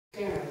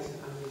Parents,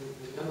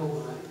 I know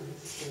mine,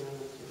 it's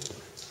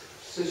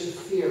such a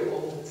fear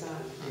all the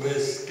time. We're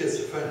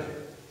schizophrenic.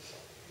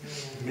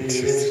 Yeah. Me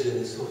lives in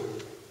a sort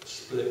of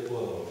split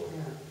world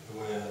Yeah.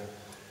 where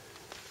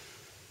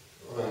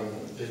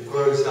it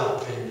grows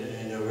up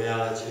in a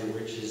reality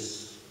which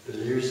is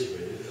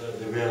illusory,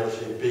 the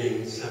reality of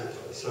being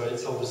separate. So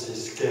it's obviously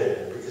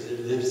scared because it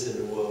lives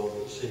in a world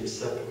that seems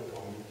separate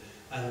from it,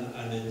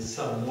 and in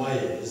some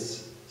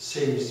ways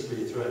seems to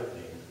be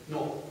threatening.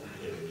 Not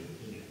really,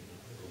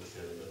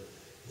 altogether, but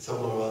in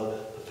some way or other,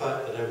 the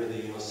fact that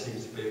everything else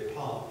seems to be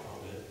apart from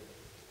it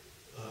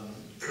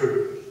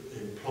could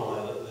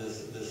imply that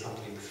there's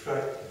something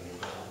threatening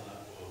about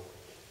that world.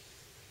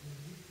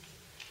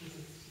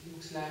 It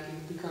looks like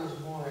it becomes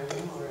more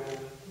and more.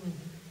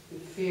 The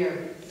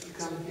fear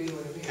becomes bigger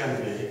and bigger. Can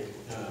be,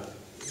 yeah.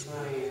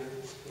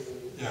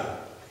 Yeah.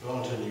 There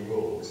aren't any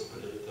rules,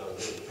 but it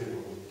does.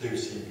 People do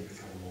seem to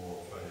become more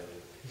afraid.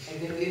 And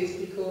that is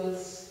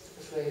because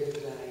afraid of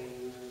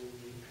dying.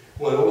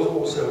 Well,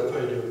 also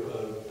afraid of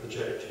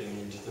projecting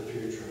into the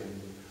future,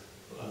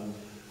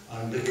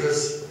 and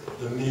because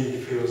the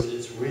me feels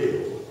it's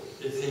real,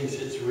 it thinks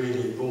it's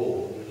really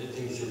born, and it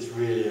thinks it's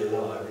really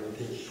alive, and it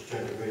thinks it's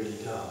going to really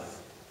die.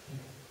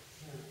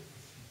 Yeah.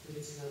 But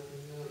it's not,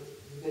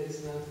 that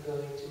is not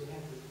going to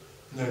happen.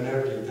 No,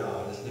 nobody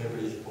dies,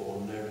 nobody's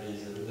born,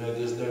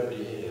 there's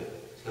nobody here.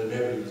 So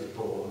nobody was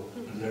born,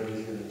 and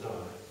nobody's going to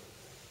die.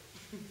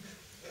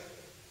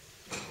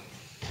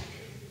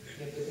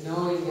 Yeah, but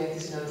knowing that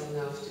is not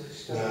enough to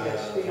stop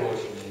that fear.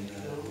 Unfortunately,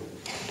 no.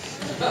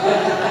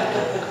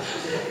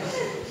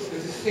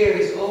 But the fear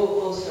is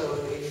also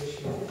an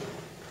illusion.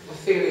 The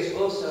fear is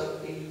also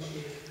an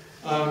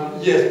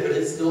illusion. Yes, but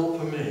it's not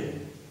for me.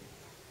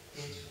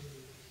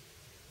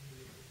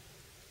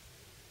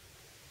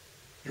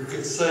 You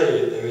could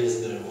say there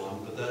is no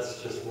one, but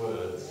that's just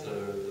words. So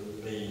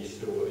the me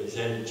still is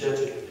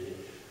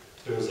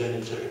feels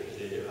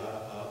energetically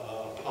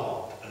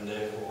apart, and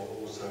therefore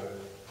also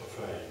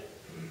afraid.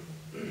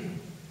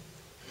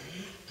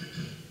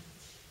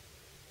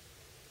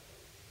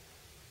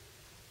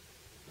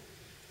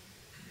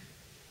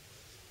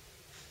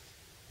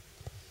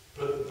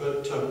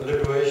 But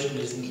liberation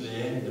isn't the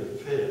end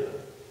of fear.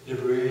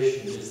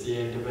 Liberation is the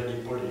end of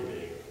anybody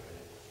being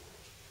afraid.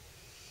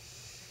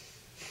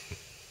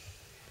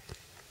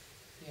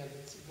 Yeah,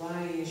 but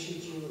why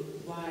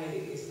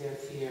is there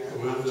fear?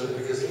 Well,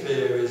 because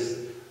fear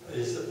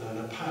is an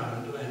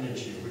apparent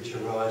energy which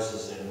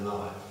arises in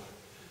life.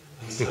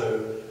 And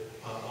so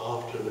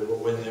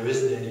when there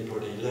isn't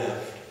anybody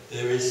left,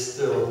 there is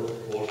still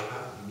what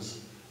happens,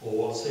 or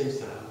what seems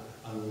to happen,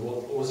 and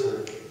what also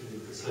you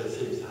could say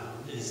seems to happen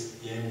is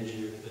the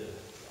energy of fear.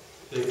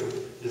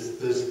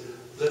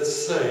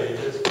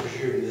 Let's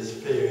presume there's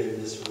fear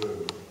in this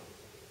room.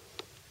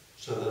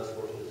 So that's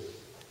what